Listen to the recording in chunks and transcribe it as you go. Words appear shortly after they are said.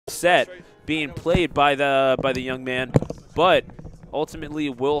set being played by the young man, but ultimately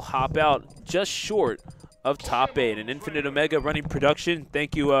will hop out just short of top 8. And Infinite Omega running production,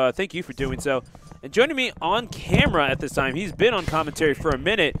 thank you for doing so. And joining me on camera at this time, he's been on commentary for a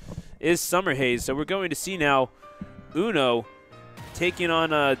minute, is Summer Hayes. So we're going to see now Uno taking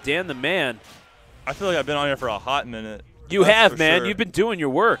on DanTheMan. I feel like I've been on here for a hot minute. You have, man. Sure. You've been doing your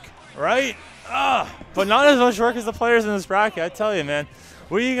work. Right? But not as much work as the players in this bracket, I tell you, man.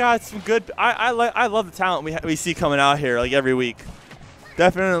 We got some good – I love the talent we see coming out here like every week.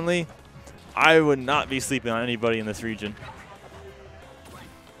 Definitely, I would not be sleeping on anybody in this region.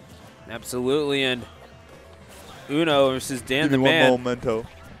 Absolutely, and Uno versus DanTheMan. Give me one memento.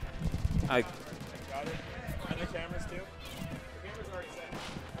 Got it. And the cameras too. The cameras are already set.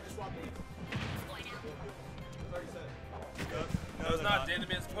 I just swapped them. It's already set. No, it's not.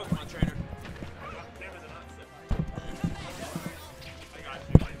 DanTheMan's Pokemon trainer. Cameras are not set. I got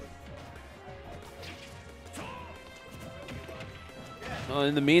you. Well,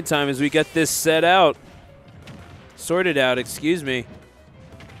 in the meantime, as we get this sorted out, excuse me.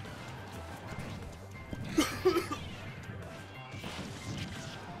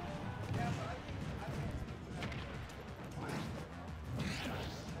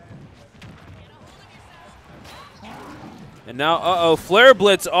 And now, Flare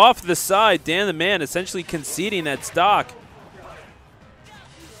Blitz off the side. DanTheMan essentially conceding that stock.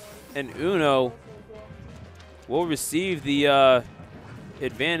 And Uno will receive the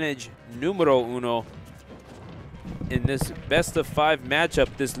advantage numero uno in this best-of-5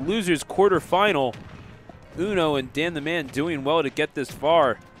 matchup, this loser's quarterfinal. Uno and DanTheMan doing well to get this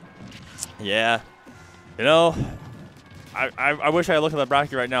far. Yeah. You know, I wish I looked at the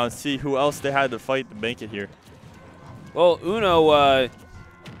bracket right now and see who else they had to fight to make it here. Well, Uno,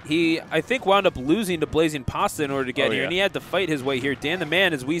 he, I think, wound up losing to Blazing Pasta in order to get here, and he had to fight his way here.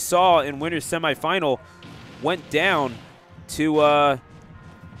 DanTheMan, as we saw in winner's semifinal, went down to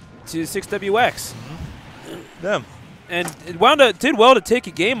 6WX. Them. And it did well to take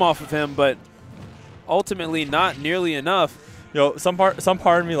a game off of him, but ultimately not nearly enough. Yo, some part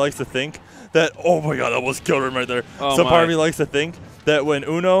of me likes to think that, oh my god, that was killer right there. Oh some part of me likes to think that when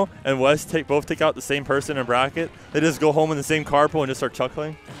Uno and Wes both take out the same person in bracket, they just go home in the same carpool and just start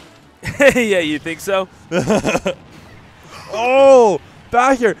chuckling. Yeah, you think so? Oh,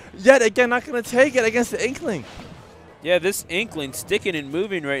 back here. Yet again, not going to take it against the Inkling. Yeah, this Inkling sticking and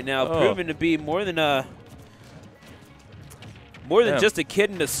moving right now, proving to be more than just a kid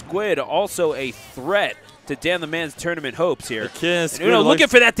and a squid, also a threat to DanTheMan's tournament hopes here. The kid and squid looking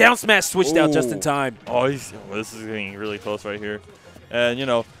for that down smash switched out just in time. Oh, this is getting really close right here. And, you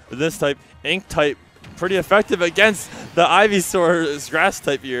know, this type, Ink type, pretty effective against the Ivysaur's grass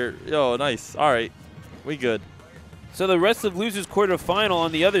type here. Yo, nice. All right. We good. So the rest of Losers Quarterfinal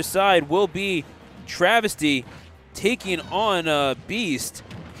on the other side will be Travesty taking on Beast.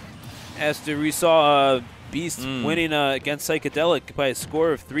 As we saw Beast winning against Psychedelic by a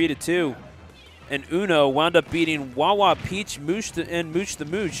score of 3-2. And Uno wound up beating Wawa Peach and Mooch the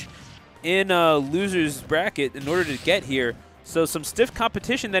Mooch in Losers bracket in order to get here. So some stiff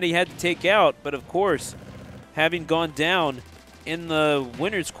competition that he had to take out, but of course, having gone down in the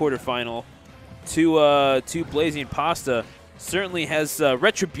winners quarterfinal to Blazing Pasta, certainly has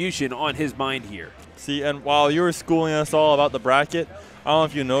retribution on his mind here. See, and while you were schooling us all about the bracket, I don't know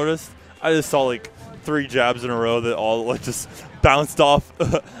if you noticed, I just saw like 3 jabs in a row that all like just bounced off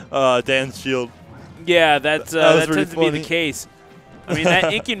Dan's shield. Yeah, that tends to be the case. I mean,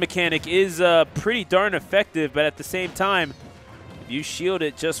 that inking mechanic is pretty darn effective, but at the same time, if you shield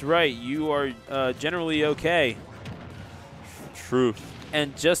it just right, you are generally okay. True.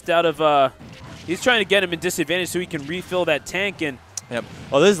 And just out of he's trying to get him in disadvantage so he can refill that tank and this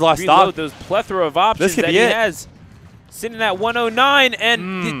is the last reload stop. Those plethora of options that he has. Sitting at 109,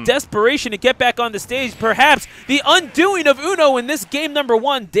 and the desperation to get back on the stage, perhaps the undoing of Uno in this game number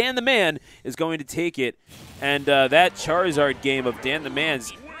 1. DanTheMan is going to take it, and that Charizard game of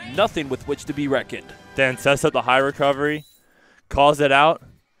DanTheMan's nothing with which to be reckoned. Dan sets up the high recovery, calls it out,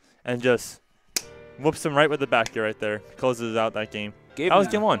 and just whoops him right with the back gear right there. Closes out that game. That was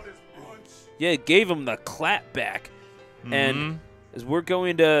game 1. Yeah, gave him the clap back. And as we're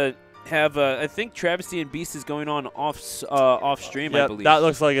going to have, I think Travesty and Beast is going on off stream, I believe. That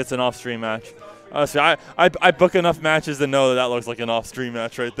looks like it's an off-stream match. Honestly, I book enough matches to know that looks like an off-stream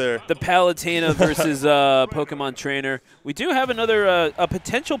match right there. The Palutena versus Pokemon Trainer. We do have another a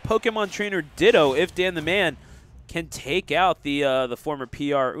potential Pokemon Trainer Ditto if DanTheMan can take out the former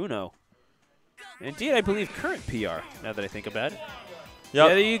PR Uno. Indeed, I believe current PR, now that I think about it. Yep.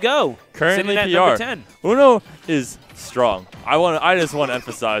 Yeah, there you go. Currently Sitting at PR. number 10. Uno is strong. I just want to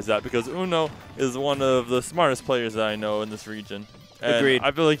emphasize that because Uno is one of the smartest players that I know in this region. And Agreed.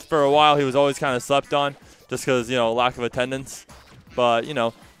 I feel like for a while he was always kind of slept on just because, lack of attendance. But,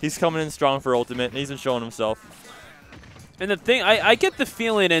 he's coming in strong for Ultimate, and he's been showing himself. And the thing, I get the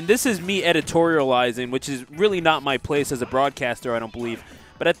feeling, and this is me editorializing, which is really not my place as a broadcaster, I don't believe.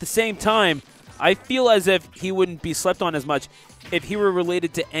 But at the same time, I feel as if he wouldn't be slept on as much if he were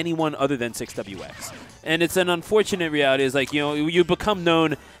related to anyone other than 6WX. And it's an unfortunate reality. It's like, you become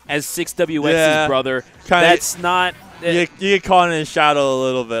known as 6WX's brother. That's not... You get caught in his shadow a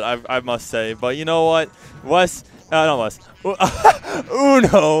little bit, I must say. But you know what? Not Wes.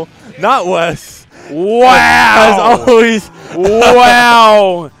 Uno, not Wes. Wow! As always.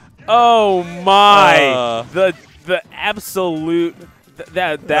 Wow! Oh my! The absolute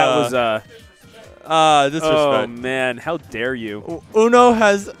that was disrespect. Oh man, how dare you? Uno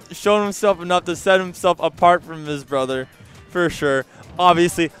has shown himself enough to set himself apart from his brother, for sure.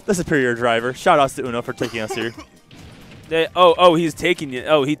 Obviously, the superior driver. Shout outs to Uno for taking us here. He's taking you.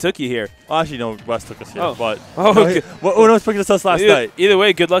 Oh, he took you here. Well, actually, no, Wes took us here. But Uno's picking us last night. Either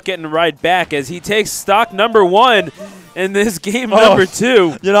way, good luck getting a ride back as he takes stock number 1 in this game number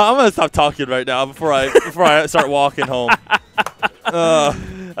 2. I'm gonna stop talking right now before I start walking home.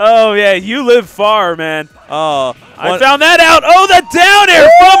 Oh yeah, you live far, man. I found that out. Oh, the down air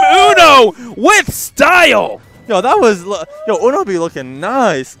from Uno with style. Uno be looking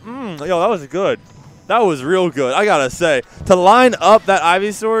nice. That was good. That was real good, I gotta say. To line up that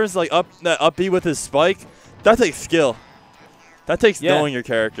Ivysaur's that up B with his spike, that takes skill. That takes knowing your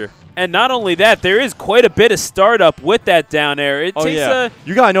character. And not only that, there is quite a bit of startup with that down air. It takes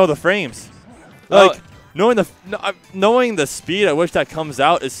you gotta know the frames. Knowing the speed at which that comes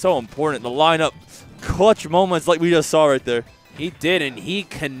out is so important. The lineup, clutch moments like we just saw right there. He did, and he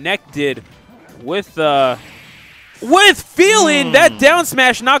connected with feeling that down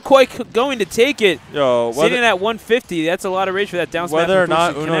smash not quite going to take it. Sitting at 150, that's a lot of rage for that down smash. Whether or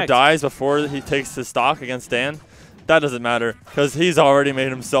not Uno dies before he takes his stock against Dan, that doesn't matter because he's already made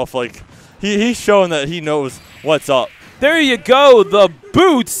himself he's shown that he knows what's up. There you go, the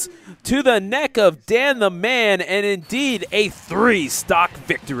boots to the neck of DanTheMan, and indeed a 3-stock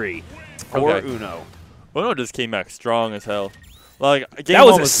victory for Uno. Uno just came back strong as hell. Game that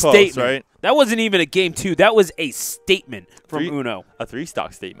was a statement, close, right? That wasn't even a game 2. That was a statement from Uno. A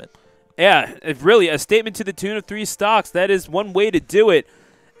 3-stock statement. Yeah, really, a statement to the tune of 3 stocks. That is one way to do it.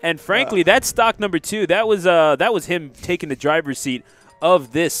 And frankly, that stock number 2, that was him taking the driver's seat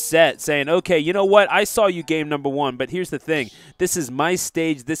of this set, saying, okay, you know what? I saw you game number 1, but here's the thing. This is my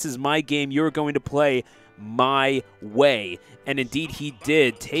stage. This is my game. You're going to play my way. And indeed he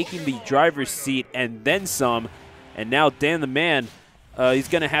did, taking the driver's seat and then some. And now DanTheMan, he's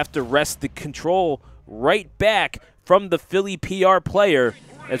going to have to wrest the control right back from the Philly PR player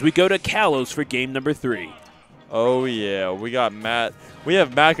as we go to Kalos for game number 3. Oh, yeah. We got Matt. We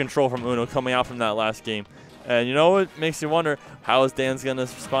have Matt control from Uno coming out from that last game. And you know what makes you wonder? How is Dan's going to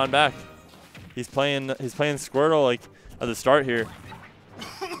respond back? He's playing Squirtle at the start here.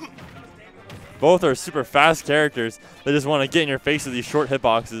 Both are super fast characters. They just want to get in your face with these short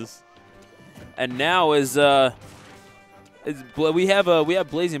hitboxes. And now we have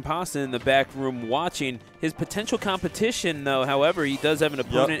Blazing Pasta in the back room watching his potential competition, though. However, he does have an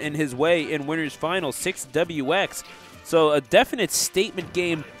opponent in his way in winners final, 6WX. So a definite statement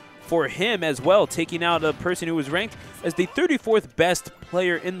game for him as well, taking out a person who was ranked as the 34th best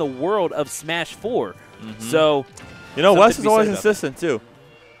player in the world of Smash 4. So, Wes is always consistent too.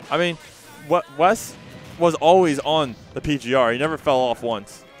 I mean, Wes was always on the PGR. He never fell off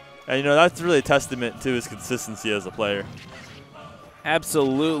once. And, that's really a testament to his consistency as a player.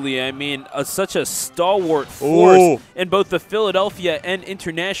 Absolutely. I mean, such a stalwart force in both the Philadelphia and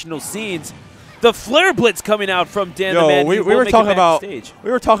international scenes. The Flare Blitz coming out from DanTheMan. We were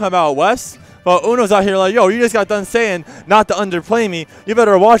talking about Wes, but Uno's out here you just got done saying not to underplay me. You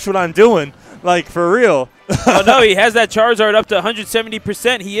better watch what I'm doing. For real. Oh, no, he has that Charizard up to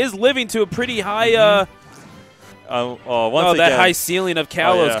 170%. He is living to a pretty high that high ceiling of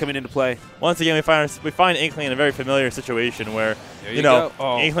Kalos coming into play. Once again, we find Inkling in a very familiar situation where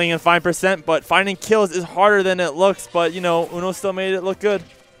Inkling in 5%, but finding kills is harder than it looks. But Uno still made it look good.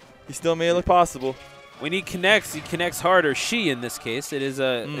 He still made it look possible. When he connects harder. She, in this case, it is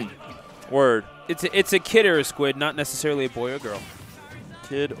a word. It's a kid or a squid, not necessarily a boy or girl.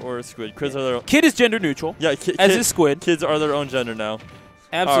 Kid or a squid. Kid is gender neutral. Yeah, as is squid. Kids are their own gender now.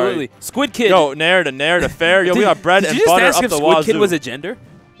 Absolutely. Right. Squid Kid. Yo, Nair to fair. Yo, we got bread and butter up the wazoo. Did you just ask if Squid Kid was a gender?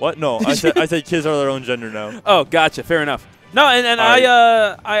 What? No, I said kids are their own gender now. Oh, gotcha. Fair enough. No, and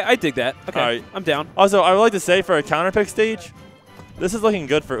I dig that. Okay, right. I'm down. Also, I would like to say for a counter pick stage, this is looking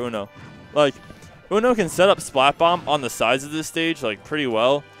good for Uno. Like, Uno can set up Splat Bomb on the sides of this stage like pretty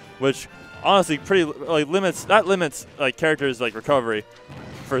well, which honestly pretty like limits like characters like recovery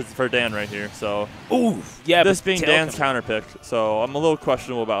for Dan right here. So ooh, yeah. This being Dan's counter pick, so I'm a little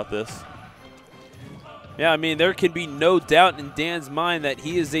questionable about this. Yeah, I mean, there can be no doubt in Dan's mind that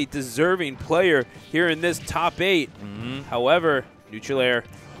he is a deserving player here in this top 8. However, neutral air.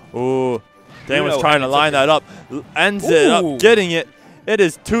 Ooh, Dan was trying to line that up. Ends it up, getting it. It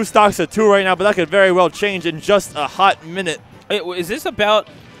is 2 stocks to 2 right now, but that could very well change in just a hot minute. Is this about...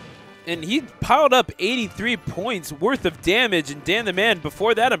 And he piled up 83 points worth of damage, and DanTheMan,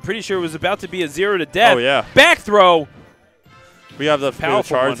 before that, I'm pretty sure it was about to be a 0 to death. Oh, yeah. Back throw. We have the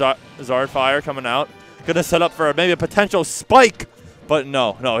charge Zard Fire coming out. Going to set up for maybe a potential spike. But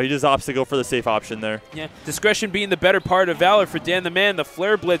no, he just opts to go for the safe option there. Yeah, discretion being the better part of valor for DanTheMan. The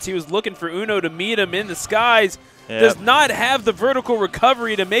Flare Blitz, he was looking for Uno to meet him in the skies. Yep. Does not have the vertical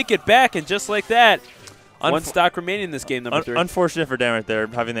recovery to make it back, and just like that, 1 stock remaining in this game, number 3. Unfortunate for Dan right there,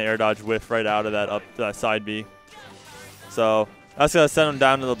 having the air dodge whiff right out of that side B. So that's going to send him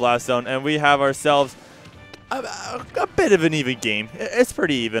down to the blast zone, and we have ourselves a bit of an even game. It's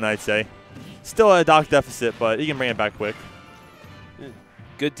pretty even, I'd say. Still a dock deficit, but he can bring it back quick.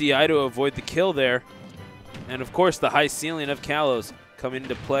 Good DI to avoid the kill there. And, of course, the high ceiling of Kalos coming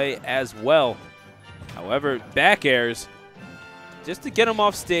into play as well. However, back airs, just to get him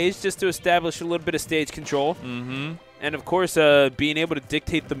off stage, just to establish a little bit of stage control. And, of course, being able to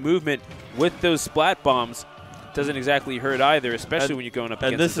dictate the movement with those splat bombs doesn't exactly hurt either, especially when you're going up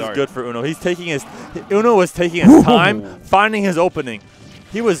against And this is Zard. good for Uno. Uno was taking his time, finding his opening.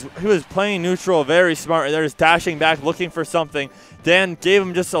 He was playing neutral very smart. They're just dashing back, looking for something. Dan gave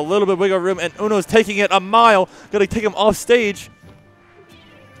him just a little bit wiggle room, and Uno's taking it a mile. Going to take him off stage.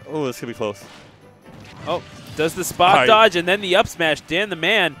 Oh, this could be close. Oh, does the spot dodge and then the up smash.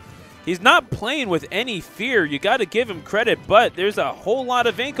 DanTheMan, he's not playing with any fear. You got to give him credit, but there's a whole lot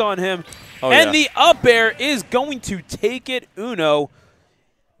of ink on him. And the up air is going to take it, Uno.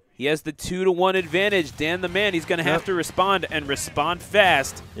 He has the 2-to-1 advantage. DanTheMan, he's going to have to respond and respond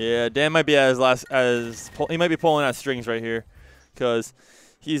fast. Yeah, Dan might be at his he might be pulling out strings right here because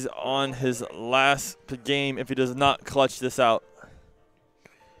he's on his last game if he does not clutch this out.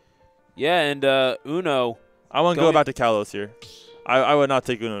 Yeah, and Uno. I want to go back to Kalos here. I would not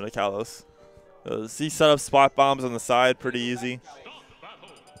take Uno to Kalos. He set up spot bombs on the side pretty easy.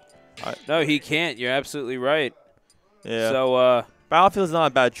 No, he can't. You're absolutely right. Yeah. So, Battlefield's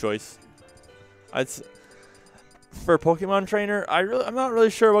not a bad choice. For Pokemon Trainer, I'm not really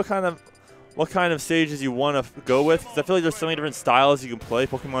sure what kind of stages you want to go with, because I feel like there's so many different styles you can play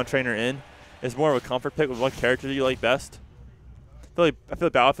Pokemon Trainer in. It's more of a comfort pick with what character you like best. I feel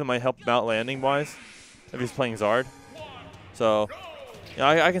like Battlefield might help him out landing wise if he's playing Zard. So,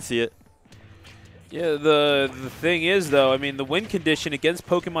 yeah, I can see it. Yeah, the thing is though, I mean, the win condition against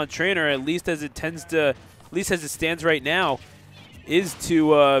Pokemon Trainer, at least as it stands right now, is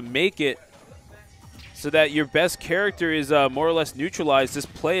to make it so that your best character is more or less neutralized.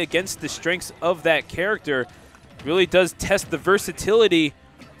 Just play against the strengths of that character really does test the versatility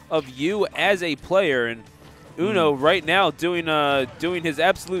of you as a player. And Uno right now doing his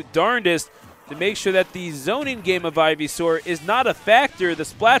absolute darndest to make sure that the zoning game of Ivysaur is not a factor. The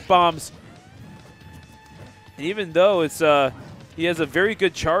splat bombs, and even though it's he has a very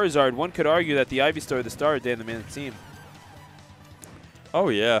good Charizard, one could argue that the Ivysaur, the star of DanTheMan's team. Oh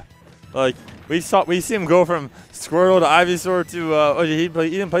yeah, like we see him go from Squirtle to Ivysaur to he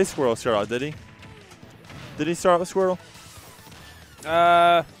didn't play Squirtle start out, did he? Did he start out with Squirtle?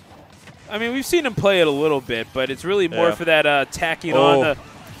 I mean, we've seen him play it a little bit, but it's really more for that tacking on the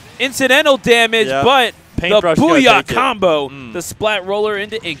incidental damage, but Paintbrush the Booyah combo, the Splat Roller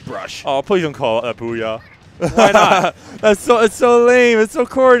into Ink Brush. Oh, please don't call it a Booyah. Why not? It's so lame. It's so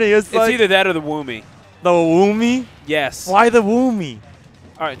corny. It's like either that or the Woomy. The Woomy? Yes. Why the Woomy?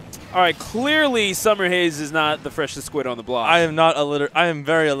 All right. Clearly, Summer Haze is not the freshest squid on the block. I am not illiterate. I am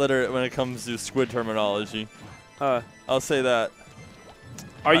very illiterate when it comes to squid terminology. I'll say that.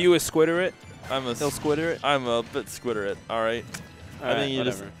 Are you a squidderate? I'm a squidderate. I'm a bit squidderate. All right. I think you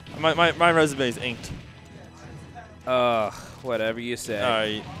just my resume is inked. Whatever you say. All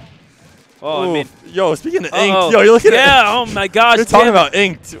right. Oh, I mean, yo, speaking of inked, yo, you're looking at oh my gosh. You're talking about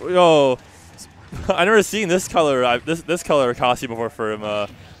inked. Yo, I never seen this color this color costume before for him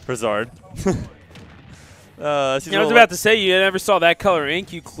for Zard. I was about to say, you never saw that color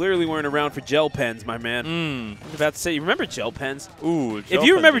ink. You clearly weren't around for gel pens, my man. I was about to say, you remember gel pens? Ooh, if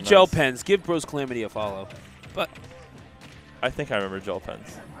you remember gel pens, give Bros Calamity a follow. But I think I remember gel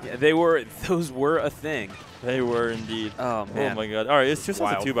pens. Yeah, those were a thing. They were indeed. Oh, man. Oh, my God. All right, it's 2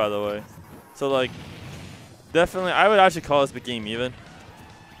 sets of 2, by the way. So, like, definitely, I would actually call this the game even.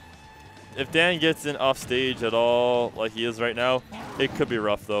 If Dan gets in off stage at all, like he is right now, it could be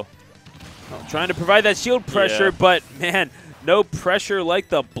rough, though. Well, trying to provide that shield pressure, but, man, no pressure like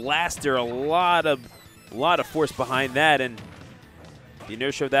the blaster. A lot of force behind that, and the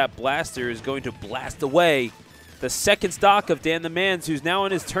inertia of that blaster is going to blast away the second stock of DanTheMan, who's now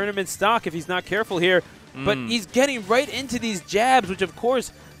in his tournament stock if he's not careful here. But he's getting right into these jabs, which, of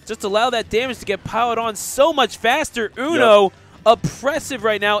course, just allow that damage to get piled on so much faster. Uno, oppressive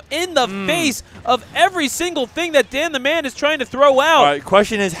right now in the face of every single thing that DanTheMan is trying to throw out. All right,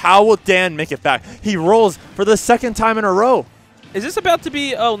 question is, how will Dan make it back? He rolls for the second time in a row. Is this about to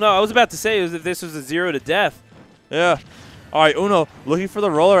be – oh, no, I was about to say if this was a 0 to death. Yeah. All right, Uno looking for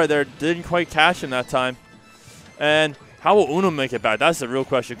the roller right there. Didn't quite catch him that time. And how will Uno make it back? That's the real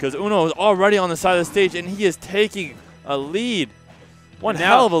question, because Uno is already on the side of the stage, and he is taking a lead. One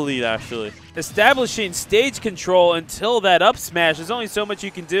hell of a lead, actually. Establishing stage control until that up smash. There's only so much you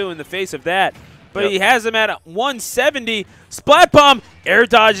can do in the face of that. But he has him at 170. Splat bomb. Air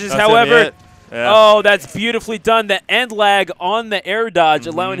dodges, however. Yeah. Oh, that's beautifully done. The end lag on the air dodge,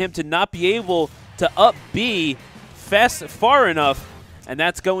 allowing him to not be able to up B far enough. And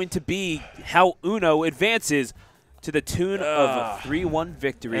that's going to be how Uno advances to the tune of a 3-1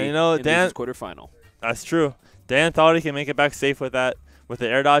 victory in this quarterfinal. That's true. Dan thought he could make it back safe with that, with the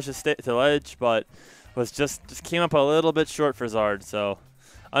air dodge to ledge, but was just came up a little bit short for Zard. So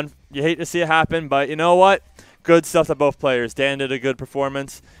you hate to see it happen, but you know what? Good stuff to both players. Dan did a good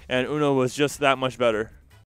performance, and Uno was just that much better.